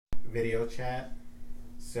video chat.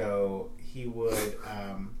 So he would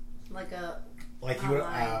he would just like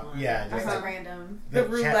random the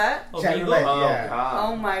roulette. Chat roulette. Yeah. God.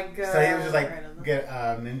 Oh my god. So he would just like get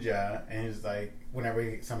Ninja, and he was like,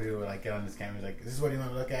 whenever somebody would like get on his camera, he's like, "This is what you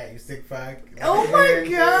want to look at, you sick fuck." Like, oh my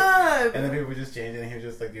god! And then people would just change it, and he would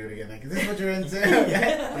just like do it again, like, "Is this what you're into?"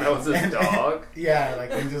 And that was his dog. Yeah, like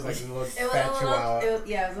it was just like a little fat chihuahua. It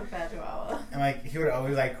was a fat chihuahua. And like he would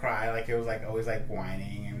always like cry, like it was like always like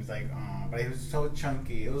whining, and he was like, "Oh," but he was so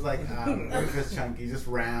chunky. It was like it was chunky, just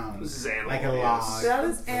round, This is animal like a abuse. log. That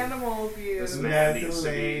is animal abuse. This man needs to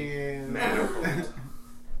be manacled.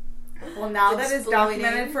 Well, now that is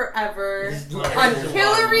documented forever on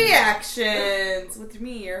Killer Reactions with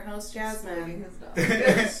me, your host Jasmine,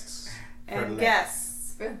 and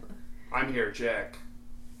guests. I'm here, Jack.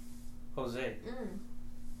 Jose.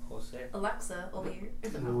 Alexa over here.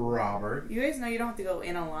 Robert. You guys know you don't have to go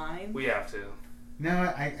in a line. We have to.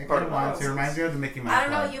 No, I kind of want to. It reminds me of the Mickey Mouse. I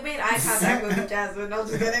don't know. You made eye contact with Jasmine. No,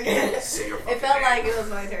 just kidding. It felt like it was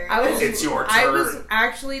my turn. It's your turn. I was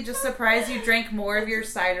actually just surprised you drank more of your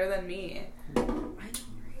cider than me.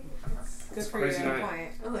 Good for you.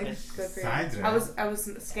 Good for you. I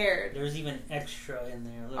was scared. There's even extra in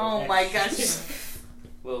there. Oh my gosh.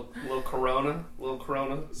 Little Corona.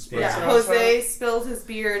 Yeah, Jose spilled his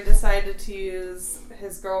beer and decided to use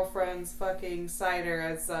his girlfriend's fucking cider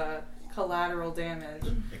as collateral damage.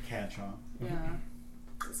 The catch-all. Yeah.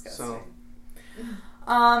 Disgusting.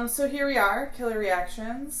 So here we are, Killer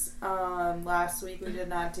Reactions. Last week we did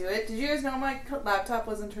not do it. Did you guys know my laptop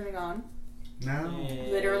wasn't turning on? No.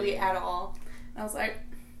 Literally at all. And I was like,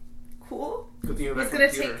 cool. Good thing you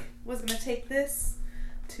have Was gonna take this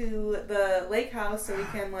to the lake house so we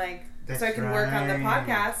can That's so I can work on the right.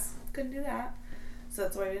 podcast. Couldn't do that. So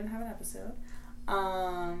that's why we didn't have an episode.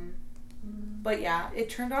 But yeah,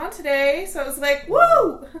 it turned on today, so I was like,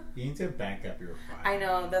 woo! You need to back up your file. I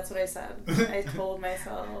know, that's what I said. I told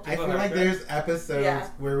myself. I feel like there's episodes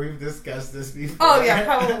where we've discussed this before. Oh yeah,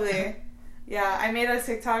 probably. Yeah, I made a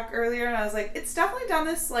TikTok earlier and I was like, it's definitely done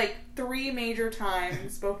this 3 major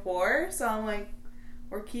times before, so I'm like,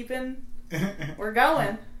 we're going.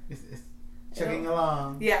 It's chugging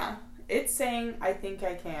along. Yeah, it's saying I think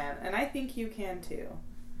I can, and I think you can too.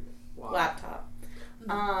 Wow. Laptop.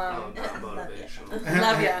 Not motivational.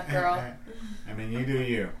 Love ya, girl. I mean, you do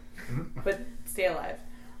you. But stay alive.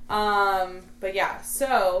 But yeah,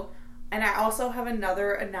 so, and I also have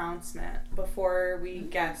another announcement before we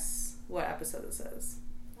guess what episode this is.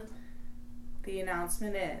 The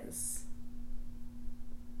announcement is,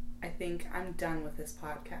 I think I'm done with this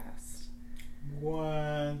podcast.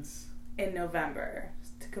 What? In November.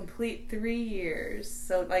 To complete 3 years.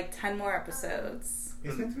 So 10 more episodes.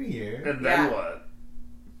 It's been 3 years. And then what?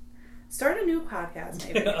 Start a new podcast,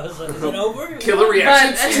 maybe. I was like, is it over? Killer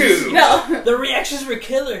Reactions 2. No. The reactions were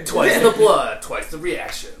killer. Twice the blood, twice the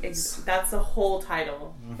reactions. That's the whole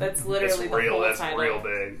title. That's literally the whole That's title. real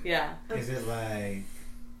big. Yeah. Is it like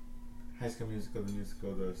High School Musical, the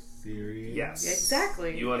musical, the series? Yes.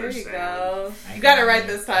 Exactly. You understand. There you go. You got it right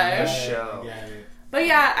this time. Show. Got it. But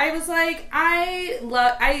yeah, I was like, I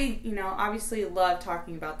obviously love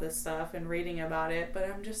talking about this stuff and reading about it, but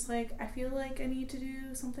I'm just like, I feel like I need to do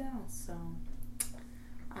something else, so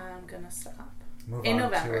I'm gonna stop. Move in on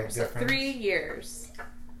November, to so 3 years.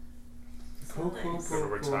 Cool. Gonna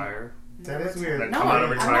retire. That is weird. Then No, come out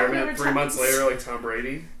of I'm not gonna retirement 3 months later like Tom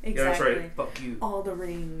Brady. Exactly. Yeah, that's right. Fuck you. All the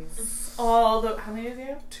rings. How many do you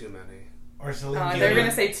have? Too many. Or Celine Oh, Dion. they were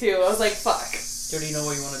gonna say 2. I was like, fuck. So do you know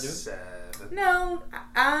what you want to do? Sad. No,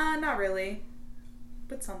 not really.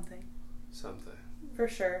 But something. Something. For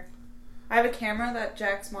sure. I have a camera that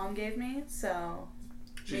Jack's mom gave me, so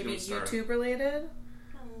She's maybe gonna start. YouTube related.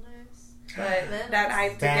 Oh, nice. But that I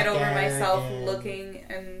have to Back get over at it myself again. looking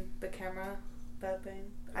in the camera, that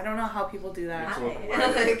thing. I don't know how people do that.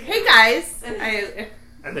 Hi. Hey guys!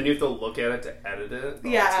 And then you have to look at it to edit it. Oh,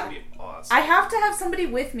 Yeah. It's gonna be awesome. I have to have somebody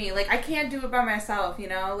with me. I can't do it by myself, you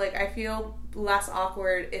know? I feel less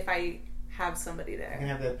awkward if I have somebody You can there.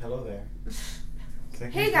 have that pillow there.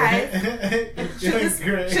 Like, Hey, guys.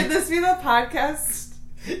 Great. Should this be the podcast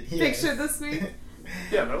Yes. picture this week?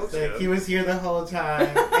 Yeah, that looks Like, good. he was here the whole time.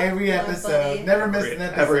 Every episode. funny. Never missed an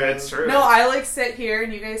episode. Every it's true. No, I sit here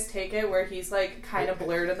and you guys take it where he's kind of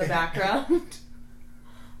blurred in the background.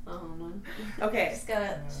 Oh, man. Okay, Just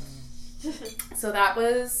gotta... so that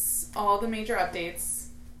was all the major updates.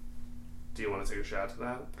 Do you want to take a shot to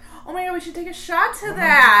that? Oh my god, we should take a shot to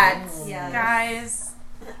that! Yes. Guys.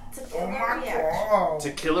 Oh my god.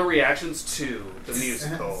 To Killer Reactions 2, the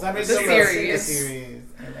musical. Somebody The take series. The series.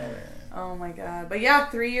 I love it. Oh my god. But yeah,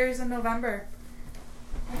 3 years in November.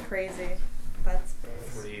 Crazy. That's big.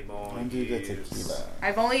 3 more. And do the Twinkies. Mm. tequila.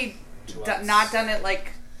 I've only not done it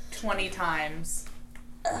like 20 times.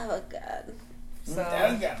 Oh god. So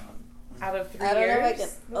out of 3 I don't know if I years, can-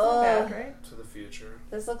 that's not bad, right? To the future.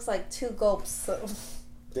 This looks like 2 gulps.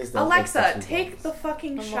 This does Alexa, look like take the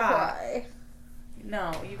fucking I'm gonna shot. cry.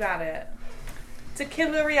 No, you got it.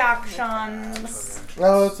 Tequila reactions.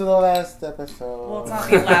 Roll to the last episode. Well, it's not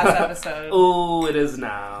the last episode. Oh, it is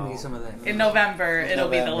now. Need some of that. In November, it'll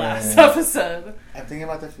be the November. last episode. I'm thinking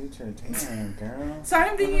about the future. Damn, girl. Sorry,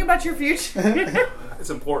 I'm thinking about your future. It's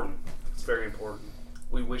important. It's very important.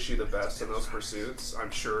 We wish you the best in those pursuits.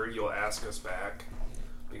 I'm sure you'll ask us back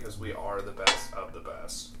because we are the best of the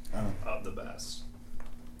best of the best.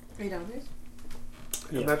 Are you done with yours?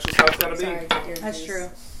 And that's just how it's gotta be. Sorry, your That's juice. true.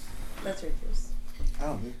 That's your juice.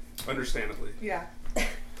 Oh, Understandably. Yeah.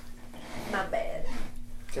 My bad.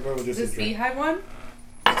 Is this beehive one?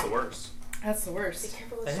 It's the worst. That's the worst. Be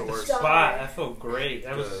careful I with hit the the worst. spot. I felt great.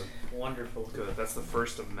 That was Good. wonderful. Good. That's the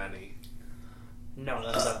first of many. No,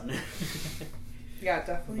 that's done. Yeah,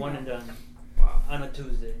 definitely. One not. and done. Wow. On a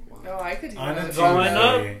Tuesday. Oh, I could do On a that. Tuesday. Going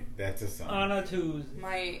up. That's a song. On a Tuesday. My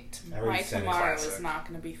I already my said it. tomorrow is Classic. not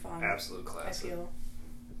going to be fun. Absolute I classic. feel.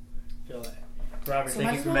 Feel like Robert, So thank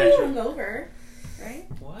might you as for well measuring. go over, right?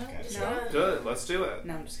 What? Gotcha. No, Good. Let's do it.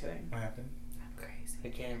 no, I'm just kidding. What happened? I'm crazy. I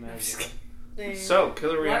can't I'm just imagine. kidding. So,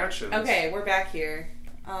 killer What? reactions. Okay, we're back here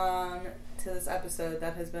to this episode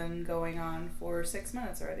that has been going on for 6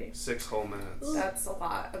 minutes already. 6 whole minutes. Ooh. That's a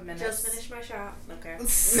lot of minutes. Just finished my shot. Okay.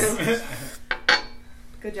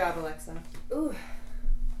 Good job, Alexa. Ooh.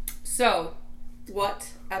 So,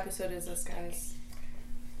 what episode is this, guys?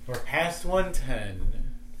 We're past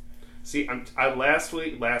 110. See,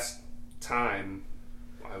 last time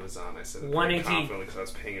I was on, I said it very 118. confidently because I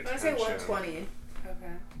was paying I'm gonna attention. say 120.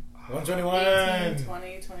 Okay. 121. 18,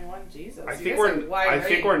 20, 21. Jesus. I You think guys are wide I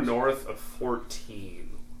think we're range. north of 14.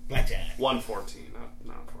 Blackjack. 114,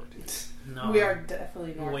 not 14. No. We are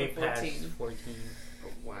definitely north way of 14. past 14.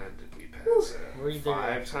 But when did we pass We're it? either-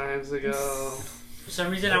 5 times ago. For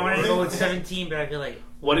some reason, I wanted to go with 17, but I feel like.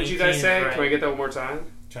 What did you guys 18 say? is right. Can I get that one more time?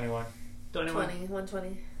 21. 21. 120.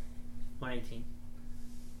 118.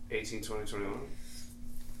 18, 20, 21.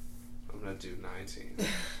 I'm gonna do 19.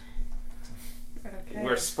 Okay.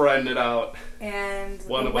 We're spreading it out. And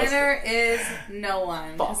One the of us- winner is no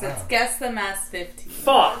one. Because Fuck. it's Guess the Mess 15.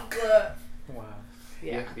 Fuck! Wow.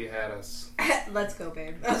 Yeah. You had us. Let's go,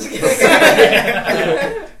 babe. I was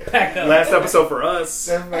Back up. Last episode for us.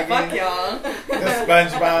 Fuck y'all. The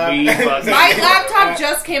SpongeBob. We fucking- My laptop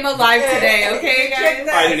just came alive today, okay, guys?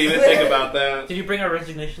 I didn't even think about that. Did you bring our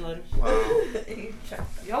resignation letters? Wow.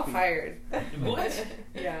 Y'all fired. What?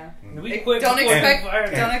 Yeah. We quit Don't before expect we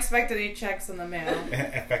fired. don't expect any checks in the mail.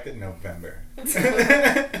 Effective November.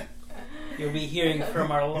 You'll be hearing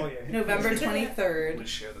from our lawyer. November We 23rd.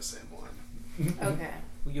 share the same one. Okay.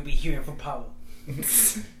 You'll be hearing from Pablo.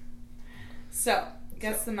 So,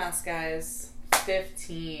 Guess the Mess, guys.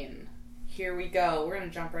 15. Here we go. We're gonna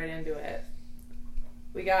jump right into it.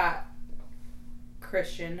 We got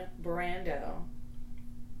Christian Brando,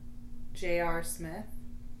 J.R. Smith,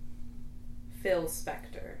 Phil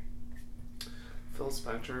Spector. Phil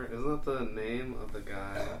Spector, isn't that the name of the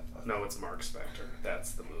guy? No, it's Mark Spector.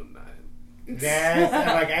 That's the Moon Knight. Yes, I'm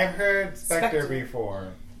like, I've heard Spectre Spectre.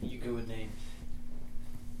 before. You good with names?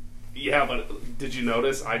 Yeah, but did you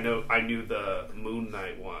notice? I knew the Moon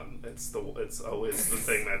Knight one. It's always the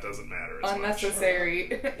thing that doesn't matter as Unnecessary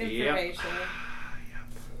information.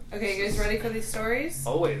 Okay, you guys ready for these stories?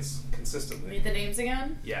 much. Always consistently. Read the names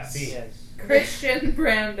again. Yes. See. Yes. Christian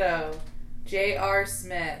Brando, J.R.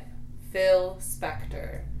 Smith, Phil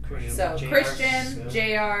Spector. So, J.R. Christian, Smith.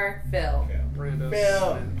 J.R., Phil. Brando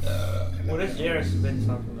Bill. Smith. What is J.R. Smith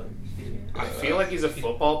talking about? Excuse me. I feel like he's a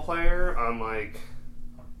football player on like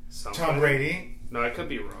something. Tom Brady. No, I could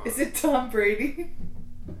be wrong. Is it Tom Brady?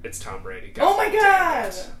 It's Tom Brady. Oh my damn god!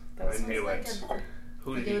 it. That I knew like it. an-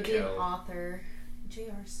 Who Like did it he would be an kill? author.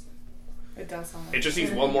 J.R. Smith. It does sound It like just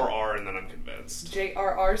needs one more R, and then I'm convinced.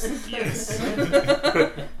 J.R.R. Yes.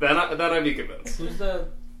 then I'd be convinced. Who's the...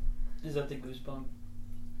 Is that the Goosebump?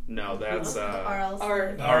 No, that's R.L.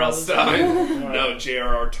 R. R.L. Stein. Alright. No,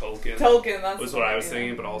 J.R.R. Tolkien. Tolkien, that's was the what I one, was yeah.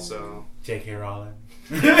 thinking, but also J.K. Rowling.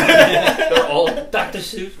 they're all. Dr.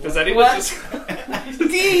 Seuss. Does anyone What? just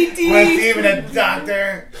D. Was even a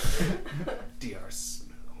doctor. D.R. Smith?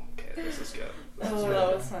 Okay, this is good. Oh,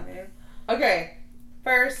 that was funny. Okay,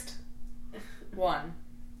 first one.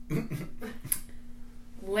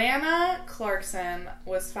 Lana Clarkson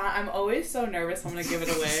was found. I'm always so nervous I'm gonna give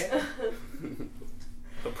it away.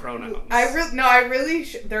 The pronouns. I really.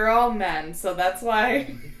 They're all men, so that's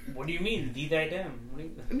why. What do you mean? Thee, thy, them. What do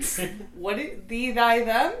you... What? Thee, thy,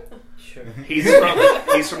 them? Sure. He's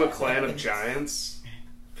from a clan of giants.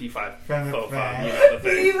 P5, From the Fo5, clan. you know the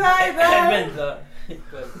thing. Be like I that. meant the.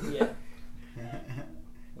 But yeah.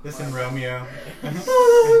 Listen, Romeo. Oh, that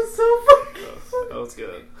was so fucking. That was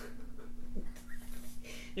good.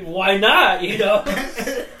 Why not? You know.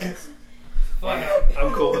 Fuck.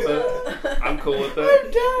 I'm cool with that. I'm cool with I'm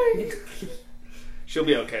that. dying. She'll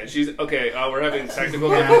be okay. She's okay. We're having technical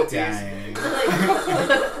Not difficulties. dying.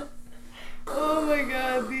 Oh my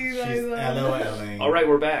god, be She's like that. LOLing. All right,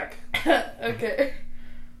 we're back. Okay.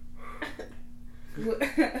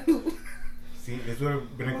 See, this would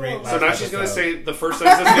have been a great. So last now she's gonna episode. say the first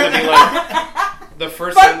sentence is gonna be like the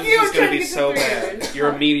first Fuck sentence you, is I'm gonna trying to be get so to 3 bad. words.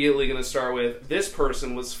 You're immediately gonna start with this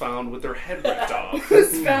person was found with their head ripped off.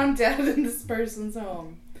 Was found dead in this person's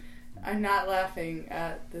home. I'm not laughing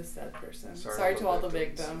at this dead person. Sorry to all the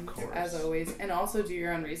victims, of course. as always, and also do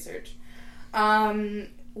your own research.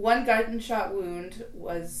 One gunshot wound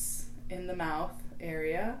was in the mouth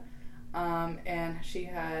area, and she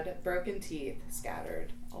had broken teeth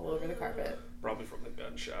scattered all over the carpet. Probably from the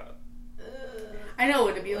gunshot. I know,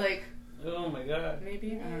 would it be like, Oh my god.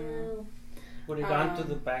 maybe? I don't know. Would it gone to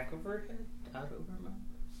the back of her head? Out of her mouth?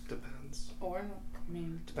 Depends. Or, I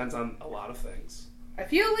mean, Depends on a lot of things. I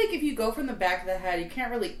feel like if you go from the back of the head, you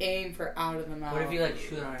can't really aim for out of the mouth. What if you like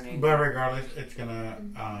shoot on an angle? But regardless, it's gonna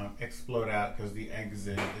explode out because the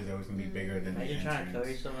exit is always gonna be bigger than the Imagine trying to kill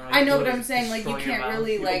entrance. yourself. I know, but I'm saying, like, you Destroy your can't mouth.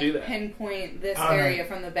 really, People like, do that. pinpoint this Oh, no. area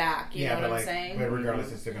from the back. You know but what I'm like, saying? but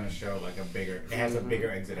regardless, it's still gonna show like a bigger. It has a bigger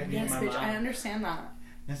exit. Mhm. Yes, my bitch, mouth. I understand that.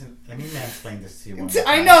 Listen, let me mansplain this to you.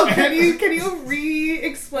 I know. Can you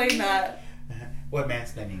re-explain that? What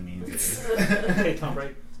mansplaining means is. Hey, Tom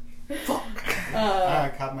Brady. I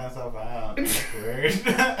caught myself out. That's weird.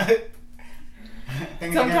 Thanks again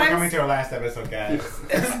for Sometimes- coming to our last episode, guys.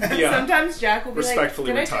 Yeah. Sometimes Jack will be like, Respectfully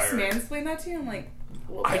 "Did I retired. just mansplain that to you?" I'm like,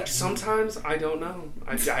 "Well, Sometimes I don't know.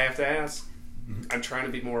 I have to ask. I'm trying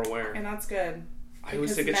to be more aware. and that's good. I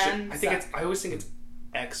always think because it's. men I always think it's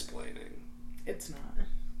explaining. It's not.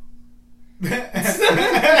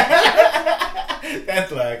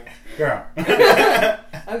 That's like, girl.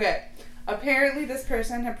 Okay. Apparently, this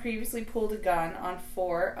person had previously pulled a gun on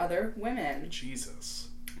 4 other women. Jesus.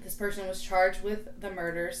 This person was charged with the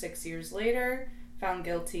murder 6 years later, found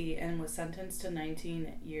guilty, and was sentenced to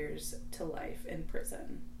 19 years to life in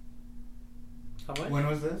prison. How much? When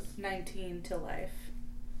was this? 19 to life.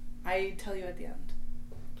 I tell you at the end.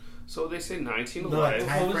 So they say 19 to No, life.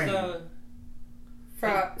 time What was frame. the...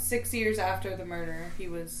 For 6 years after the murder, he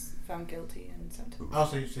was found guilty and sentenced.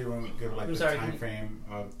 Also, you see when we give like I'm the sorry, time can you- frame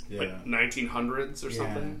of Like 1900s or Yeah.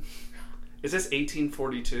 something. Is this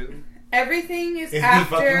 1842? Everything is Is he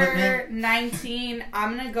fucking after with 19.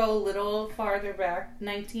 I'm gonna go a little farther back.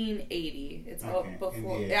 1980. It's Okay,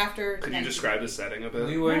 before, indeed. after. Could you 1980. describe the setting a bit?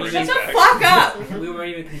 We weren't No, even shut the back. fuck up! We weren't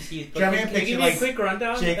even confused. Draw me a Can you picture give me like a quick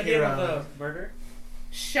rundown J.K. at the end of Rowling. the murder?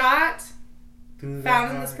 Shot. To Found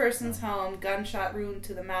in the this heart. person's home. Gunshot wound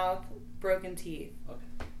to the mouth. Broken teeth.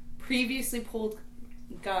 Okay. Previously pulled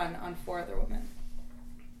gun on 4 other women.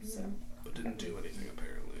 So. But didn't do anything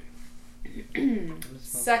apparently.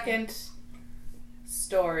 Second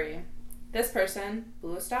story. This person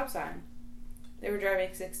blew a stop sign. They were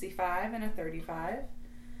driving 65 and a 35.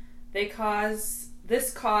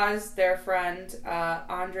 This caused their friend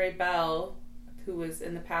Andre Bell, who was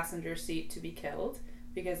in the passenger seat, to be killed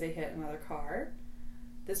because they hit another car.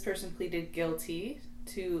 This person pleaded guilty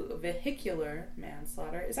to vehicular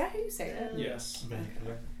manslaughter. Is that how you say it? Yes.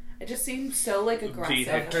 Vehicular. It just seems so like aggressive.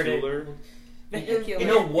 I've heard it. Vehicular. Vehicular. You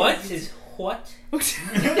know what is what? I'm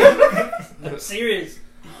serious.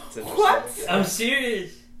 It's interesting. What? I'm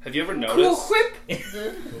serious. Have you ever Cool noticed? whip. Whip.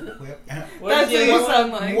 What That's is what the you other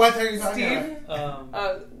sound like. What are you talking Steve?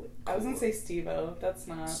 about? I was gonna say Steve-O. That's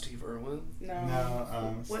not. Steve Irwin. No.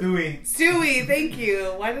 No, What? Stewie. Stewie, thank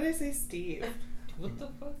you. Why did I say Steve? What the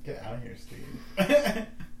fuck? Get out of here, Steve.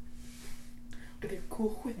 With your cool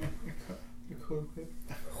whip. You're cool, whip.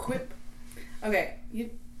 Whip. Okay, you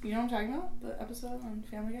know what I'm talking about? The episode on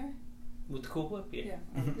Family Guy? With the cool whip? Yeah.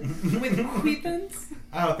 Yeah. With Queethans?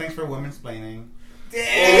 Oh, thanks for women's planning. Wait,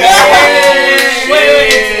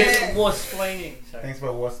 it's was-plaining. Sorry. Thanks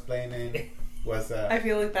for what's planning. What's up? I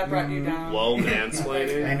feel like that brought you down. Low I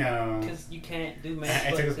mansplaining. know. Because you can't do I mansplaining.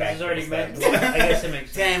 took us This back is already to meant. this I guess it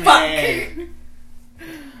makes sense. Damn Fuck.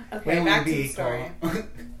 Where Okay, will back we to be, the story. Cole?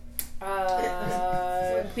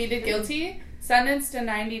 Pleaded guilty, sentenced to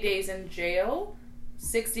 90 days in jail.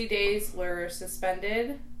 60 days were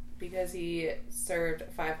suspended because he served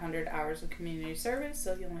 500 hours of community service,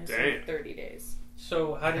 so he only served 30 days.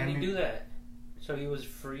 So how did he do that? So he was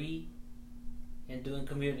free and doing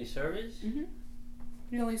community service? Mm-hmm.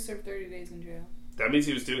 He only served 30 days in jail. That means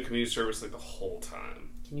he was doing community service like the whole time.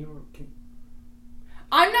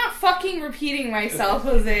 I'm not fucking repeating myself,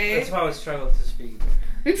 Jose. That's why I struggle to speak.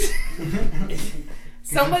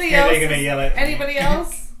 Somebody else. Gonna yell at me. Anybody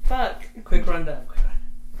else? Fuck. Quick rundown.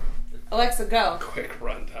 Alexa, go. Quick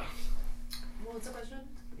rundown. What was the question?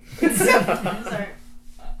 Sorry.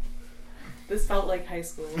 This felt like high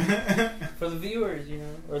school. For the viewers,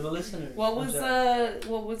 or the listeners. What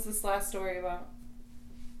was this last story about?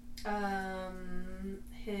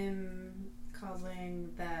 Him causing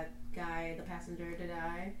that guy, the passenger, to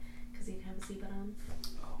die because he didn't have a seatbelt on.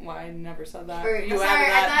 Well, I never said that. Or, You sorry,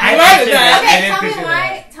 added that. I You thought- added that. Okay, I didn't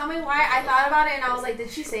appreciate tell me why I thought about it and I was like, did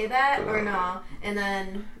she say that or no? And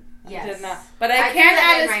then yes. Did not. But I I can threw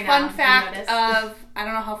that add in a right fun now, fact if you noticed. of, I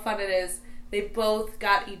don't know how fun it is, they both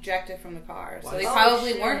got ejected from the car. So they Oh,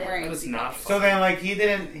 probably shit. weren't wearing That is seatbelts. not So then, like, he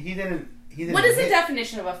didn't. What is the hit-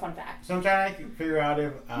 definition of a fun fact? So I'm trying to figure out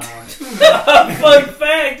if. Fun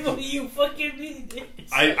fact. What do you fucking mean?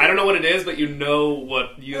 I don't know what it is, but you know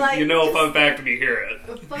what you Like, you know a just- fun fact when you hear it.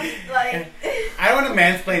 Fun, like, I want to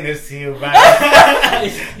mansplain this to you, but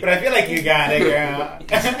I feel like you got it, girl.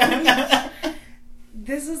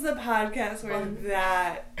 This is the podcast where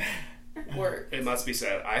that works. It must be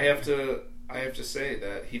said. I have to say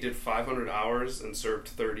that he did 500 hours and served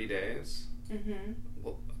 30 days. Mm-hmm.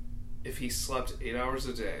 Well, if he slept 8 hours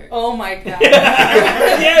a day, Oh my god.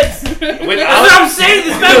 Yes. That's what I'm saying.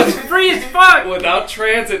 This man was free as fuck. without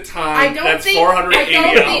transit time, I don't that's think 480 I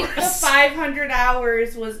don't think the hours. 500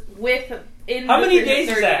 hours was in How the many 30 days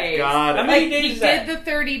is that? days. God. How many Like, days he is that? did the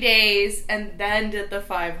 30 days and then did the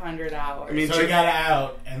 500 hours. I mean, So he got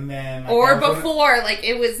out, and then. Like, or that was before, like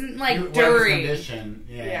it wasn't like when- during. Condition.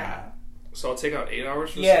 Yeah. So I'll take out 8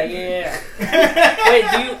 hours for Yeah. Wait,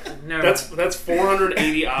 do you? No. That's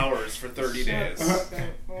 480 hours for 30 days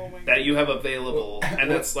Oh my that you have available, and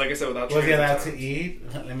that's like I said without Was he transit allowed time. to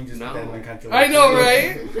eat? Let me just No. put that in the country. I know,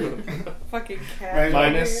 right? Fucking cat. Right,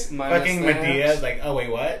 minus Fucking that, Medea's like, oh wait,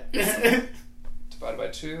 what? divided by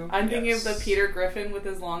 2. I'm thinking of the Peter Griffin with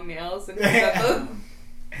his long nails and he's got the...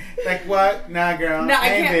 Like what? Nah, girl. No, I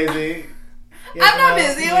ain't can't. busy. I'm not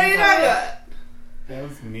busy. What are you talking about? That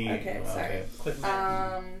was me. Okay, Well, sorry. Quick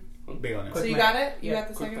math. Big on it. So you got it? You got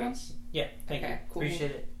the second one? Yeah. Thank Okay, you. cool.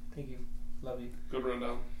 Appreciate it. Thank you. Love you. Good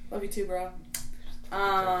rundown. Love you too, bro.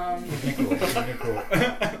 You're cool.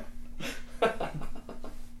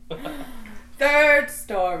 Third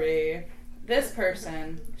story. This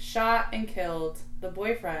person shot and killed the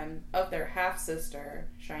boyfriend of their half-sister,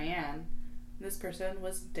 Cheyenne. This person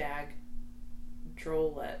was Dag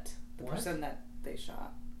Drolet, the What? person that they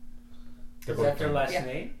shot. Is that their last Yeah.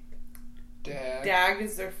 name? Dad. Dag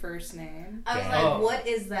is their first name. I was Yeah. like, Oh. what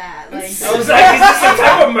is that? Like, I was like, is this some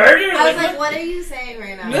type of murder? I was like, what are you saying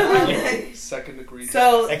right now? Second degree.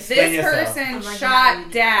 So Explain this yourself. person I'm like, shot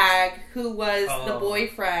nah. Dag, who was the Oh.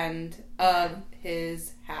 boyfriend of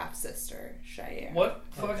his half-sister, Cheyenne. What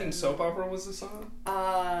fucking soap opera was this on?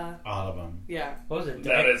 All of them. Yeah. What was it?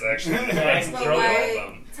 That is actually Dag But Drolet?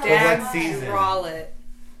 why- tell Dag us what season? Drolet.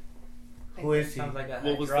 Who is he? Sounds like a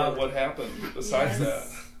What was hydraulic. what happened besides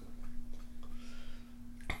Yes.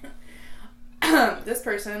 This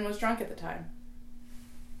person was drunk at the time.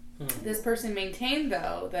 This person maintained,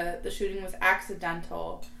 though, that the shooting was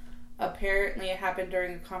accidental. Apparently, it happened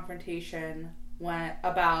during a confrontation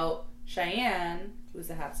about Cheyenne, who was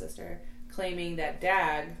the half-sister, claiming that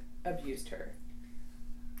Dag abused her.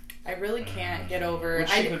 I really can't get over... Which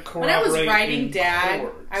she could when I was corroborate writing in Dag,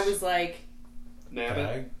 court. I was like,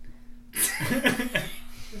 Nabbit?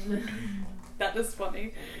 that is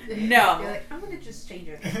funny. You're No. like, I'm gonna just change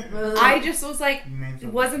it. I just was like, Names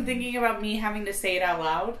of- wasn't thinking about me having to say it out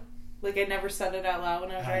loud. Like, I never said it out loud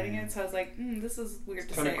when I was writing yeah. it, so I was like, this is weird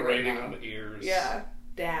to Kind say of right grating now. on the ears. Yeah.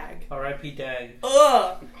 Dag. R.I.P. Dag.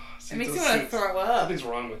 Ugh! See, It makes me just- want to throw up. Nothing's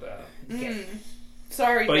wrong with that.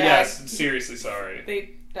 Sorry, But Dag. yes, seriously sorry.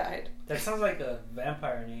 They died. That sounds like a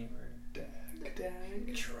vampire name. Or...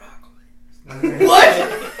 Dag. Chocolate.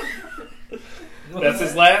 What? That's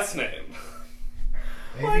his last name.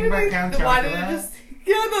 Anything about Count why did it Chocula? just...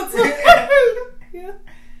 Yeah, that's what Yeah.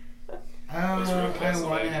 Oh, It's real I want to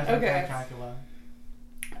Castlevania. have some Okay. Count Chocula.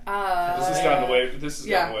 This has gotten away. This has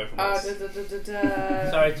Yeah. gotten away from us. Sorry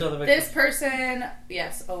to the victim. This person,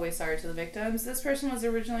 yes, always sorry to the victims. This person was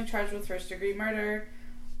originally charged with first-degree murder,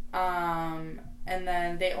 and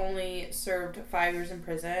then they only served 5 years in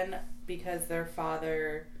prison because their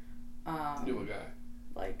father, Knew a guy.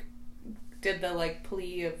 like, did the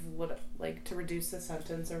plea of what, to reduce the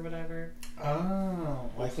sentence or whatever. Oh,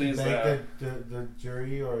 like Hopefully he is begged the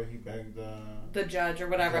jury, or he begged the The judge or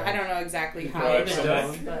whatever. I don't know exactly He how bribed it someone.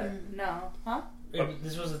 was, but no, huh?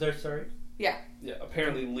 This was the third story. Yeah,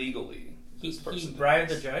 apparently legally. He person bribed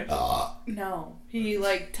the did judge. No, he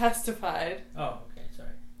like testified. Oh, okay, sorry.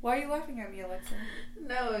 Why are you laughing at me, Alexa?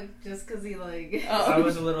 No, just because he like. I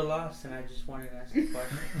was a little lost, and I just wanted to ask a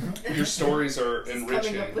question. Your stories are just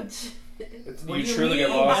enriching. coming up with shit. What You do truly mean? get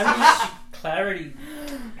lost. I'm just clarity.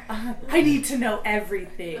 I need to know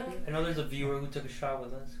everything. I know there's a viewer who took a shot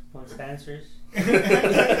with us. Wants answers.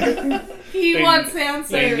 He They- wants answers.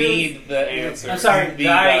 They need the answers. I'm sorry, The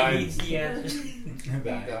guy needs the answers. The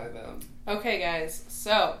guy, them. Okay, guys.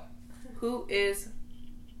 So, who is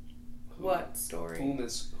what story? Who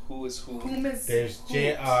is who? Whom is There's who?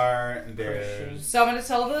 JR. There's So I'm gonna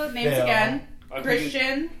tell the names Phil. again. I'm thinking-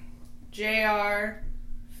 Christian, JR,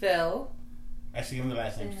 Phil, actually give him the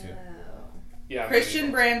last names too. Yeah, I'm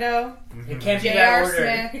Christian thinking- Brando, It can't be that J.R.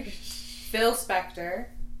 order. Smith, Phil Spector.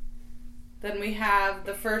 Then we have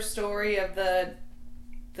the first story of the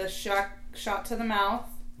shot to the mouth.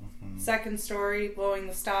 Second story, blowing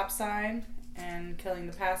the stop sign and killing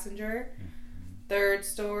the passenger. Third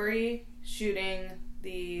story, shooting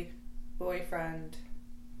the boyfriend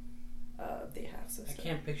of the half I sister.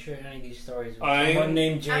 can't picture any of these stories. I- Someone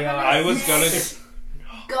named JR. I was gonna.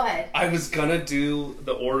 Go ahead. I was gonna do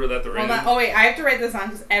the order that they're Hold in, on. Oh wait, I have to write this down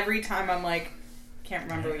because every time I'm like, can't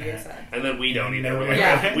remember what you said. and then we don't either. We're like,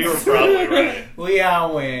 Yeah. we were probably right. We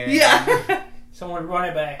all win. Yeah. Someone run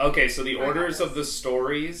it back. Okay, so the orders of the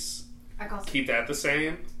stories, I call keep that the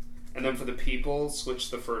same, and then for the people, switch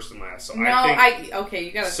the first and last. So No, I think. okay,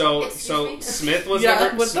 you gotta. So Excuse me? Smith was yeah.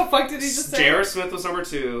 number. What the fuck did he just say? J.R. Smith was number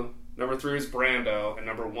 2. Number 3 was Brando, and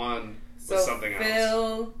number 1 was So something else.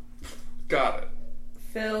 Phil. Got it.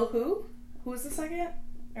 Phil who? Who was the second?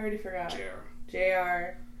 I already forgot. J.R.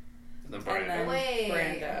 JR And then and Brando. then Wait.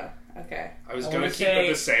 Brando. Okay. I was I gonna wanna keep say- it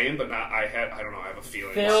the same, but not. I don't know. I have a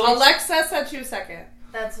feeling. Phil- Alexa said she was second.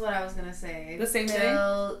 That's what I was gonna say. The same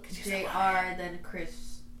Phil, thing? JR, then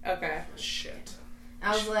Chris. Okay. Shit.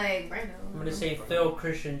 I was like, Brando. I'm gonna say Phil,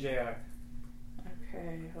 Christian, JR.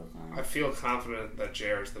 Okay, hold I on. feel confident that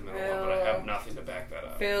JR is the middle one, but I have nothing to back that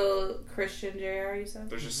up. Phil, Christian, JR, you said?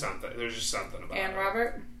 There's just something. There's just something about And it.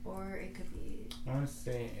 Robert? Or it could be I want to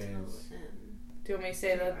say Phil is Do you want me to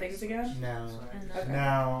say the things again? no, and Okay.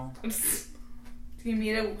 no. Do you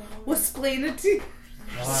mean to explain it to you?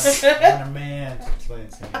 I want a man to explain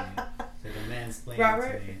it to me. So the man explain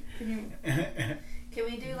Robert? it Can you? to me. Can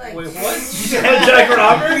we do like Wait, what? You said Jack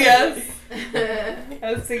Robert? Yes.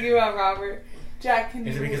 I was thinking about Robert. Jack, can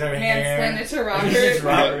Is you it because of her mansplain hair? it to It's Robert?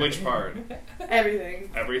 Robert. Yeah, which part? Everything.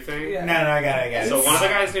 Everything. Yeah. No, I got it. So one of the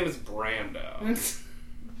guys' name is Brando.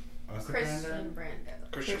 What's the Christian Brando?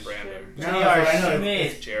 Brando. Christian Brando. No, J.R. I know.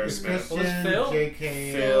 Smith. J.R. It's Smith. What was Christian, Phil?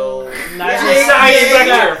 J.K. Phil. Nice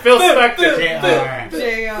J.R. Phil Spector. J.R.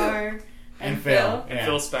 JR And Phil. And Yeah.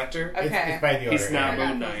 Phil Spector. Okay. It's by the order. He's not yeah.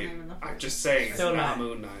 Moon Knight. I'm just saying, it's Still not not.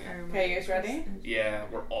 Moon Knight. Okay, you guys ready? Yeah,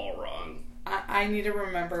 we're all wrong. I need to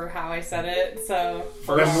remember how I said it. So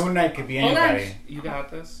But First, Moon Knight could be Hold on. anybody. you got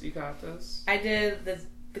this. You got this. I did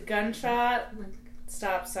the gunshot,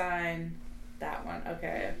 stop sign, that one.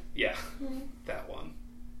 Okay. Yeah, that one.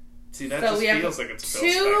 See, that So just we have feels like it's Phil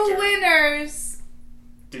Two Spector. winners.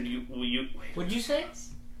 Did you? Will you? Wait. What'd you say?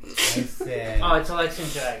 I said, Oh, it's Alexa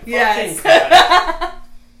and Jack. Yes. Fucking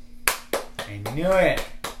crap. I knew it.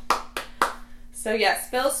 So yes,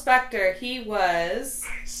 Phil Spector. He was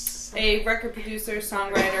Nice. a record producer,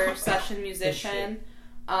 songwriter, session musician.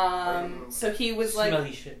 So he was like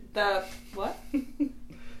Smelly shit. the what? Wait.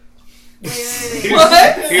 He was,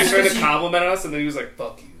 What? he was trying to compliment us, and then he was like,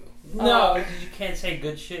 "Fuck you." No, you can't say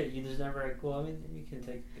good shit. You just never like, well, I mean, you can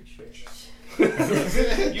take good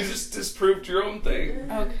shit. You just disproved your own thing.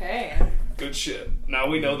 Okay. Good shit. Now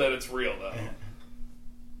we know that it's real, though.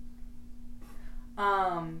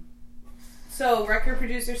 So record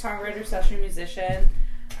producer, songwriter, session musician.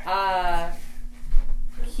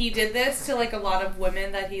 He did this to like a lot of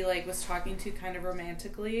women that he like was talking to kind of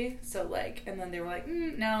romantically. So like, and then they were like,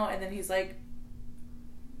 no, and then he's like,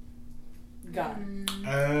 gone.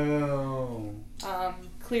 Oh.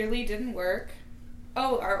 Clearly didn't work.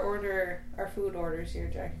 Oh, our food orders here,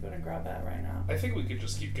 Jack. You gonna grab that right now? I think we could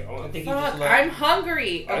just keep I going. think he Fuck, just left. I'm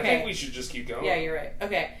hungry. I think Okay. we should just keep going. Yeah, you're right.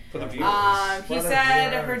 Okay. For the viewers. He What a said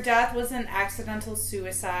viewer. her death was an accidental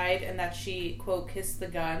suicide and that she, quote, kissed the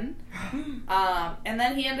gun. And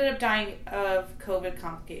then he ended up dying of COVID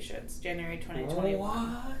complications, January 2021.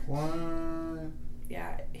 What? What?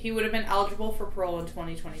 Yeah, he would have been eligible for parole in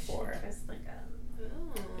 2024. Just like a,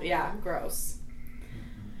 ooh. Yeah, gross.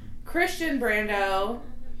 Christian Brando,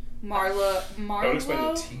 Don't explain the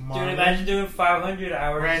Marlo. T. Dude, imagine doing 500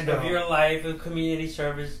 hours Random. of your life of community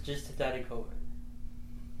service just to die to COVID.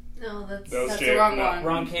 No, that's That was That's J- the wrong no. one.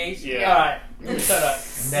 Wrong case? Yeah. Alright. Shut up.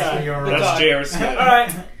 And that's when you're That's wrong. J.R. Smith.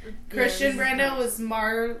 Alright. Christian Brando was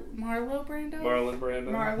Marlo Brando? Marlon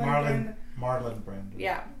Brando. Brando. Marlon Brando.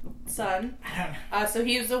 Yeah, son. I don't know. So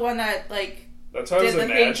he was the one that like That's how I was did the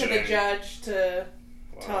thing to imagining. the judge to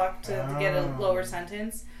Wow. talk to get a lower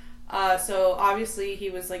sentence. So obviously he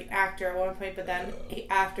was like actor at one point, but then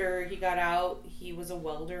after he got out, he was a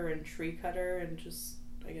welder and tree cutter and just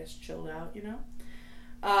I guess chilled out, you know.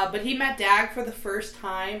 But he met Dag for the first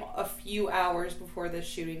time a few hours before this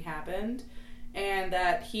shooting happened, and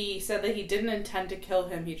that he said that he didn't intend to kill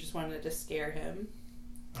him; he just wanted to scare him.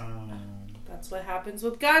 That's what happens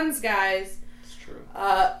with guns, guys. It's true.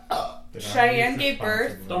 Cheyenne gave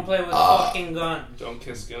birth. Don't play with a fucking gun. Don't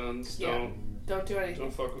kiss guns. Yeah. Don't do anything.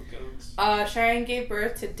 Don't fuck with guns. Cheyenne gave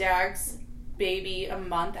birth to Dag's baby a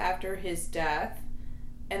month after his death,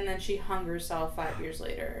 and then she hung herself 5 years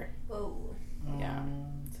later. Whoa. Yeah.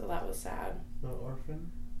 So that was sad. The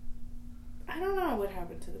orphan? I don't know what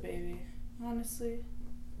happened to the baby, honestly.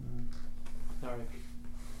 Alright.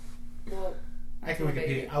 Well, I can to the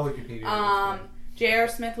baby. Wikipedia. I'll Wikipedia. J.R.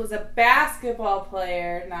 Smith was a basketball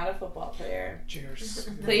player, not a football player. Cheers.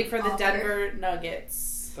 Played for the Football Denver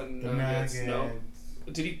Nuggets. The The Nuggets. No. Nuggets.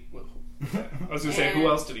 Did he? I was gonna say, who And-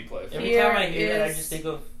 else did he play for? Every Here time I hear that, I is- just think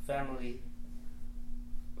of family.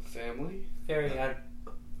 Family? Very odd.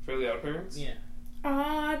 Fairly Odd Parents? Yeah.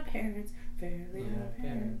 Odd parents, fairly Yeah, odd parents.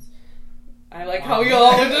 parents. I like how you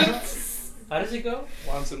all did. How does it go?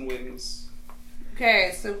 Wants and Wings.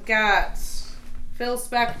 Okay, so we've got Phil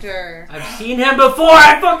Spector, I've seen him before.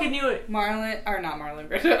 I fucking knew it.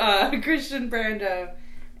 Christian Brando,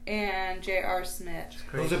 and J.R. Smith.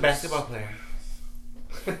 Who's a basketball player?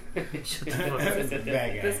 Shut the fuck up. That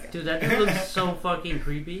guy. This guy. Dude, that dude looks so fucking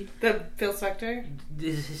creepy. The Phil Spector?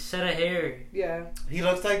 His set of hair. Yeah. He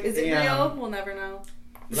looks like Is it real? We'll never know.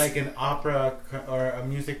 like an opera or a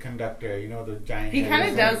music conductor. You know, the giant. He head kind of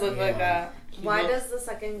is does look yeah. like that. Why does the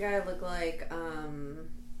second guy look like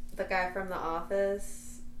the guy from The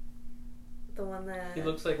Office? The one that He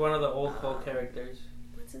looks like one of the old Hulk characters.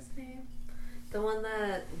 what's his name? The one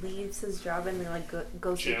that leaves his job and like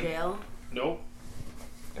goes Jim. to jail. Nope.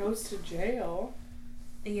 Goes to jail.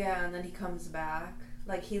 Yeah, and then he comes back.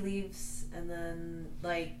 Like he leaves and then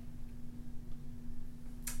like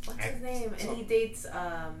what's his name? And he dates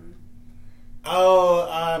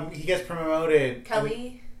He gets promoted.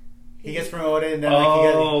 Kelly. He gets promoted, and then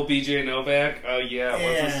Oh, BJ Novak. Oh yeah.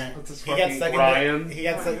 yeah, What's his he gets fucking stuck Ryan? in the, he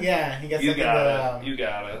gets stuck, yeah, he gets You stuck got in it. the. You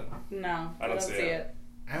got it. No, I don't see it.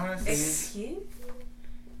 I want to see. Excuse?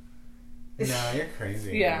 No, you're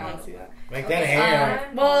crazy. Yeah, I don't see that. Like that hair.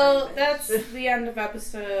 Well, that's the end of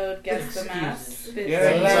episode Guess the Mess. Excuses. Yeah,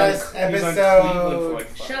 The he's last on- he's on episode. Cleveland for like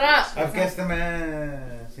 5 Shut up! I've guessed the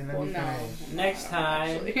mess. You know, Well, you no. finish. Next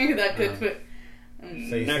time. Actually, that could put. So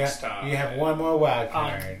you Next got- time. you have one more wild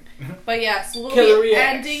card. But yes, we'll Killer be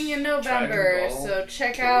Reacts. ending in November. Dragon Ball. So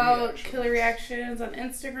check Killer out Reactions. Killer Reactions on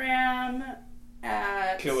Instagram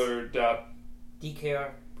at Killer dot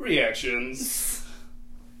DKR. reactions.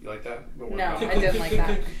 You like that? No, I didn't like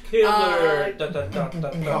that. Killer.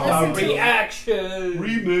 listen to- Reaction.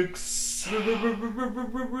 Remix.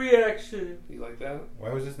 Reaction. You like that? Why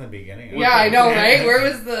was this in the beginning? Yeah, I know, right? Where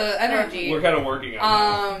was the energy? We're kind of working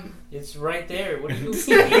on It's right there. What do you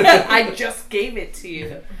I just gave it to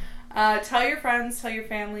you. Tell your friends, tell your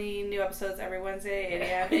family. New episodes every Wednesday, 8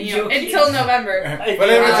 a.m. And, Joking. until November. For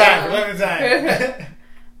limited time. For limited time.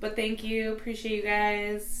 But thank you. Appreciate you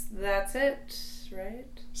guys. That's it, right?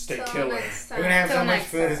 Stay Till killer. next We're gonna have Till so much next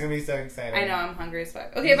food. It's time. gonna be so exciting. I know, I'm hungry as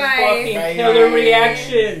fuck. Okay, Fucking bye. Bye. Killer Bye.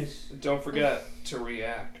 reactions. Don't forget to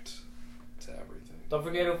react to everything. Don't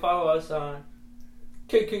forget to follow us on.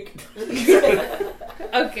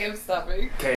 Okay, I'm stopping.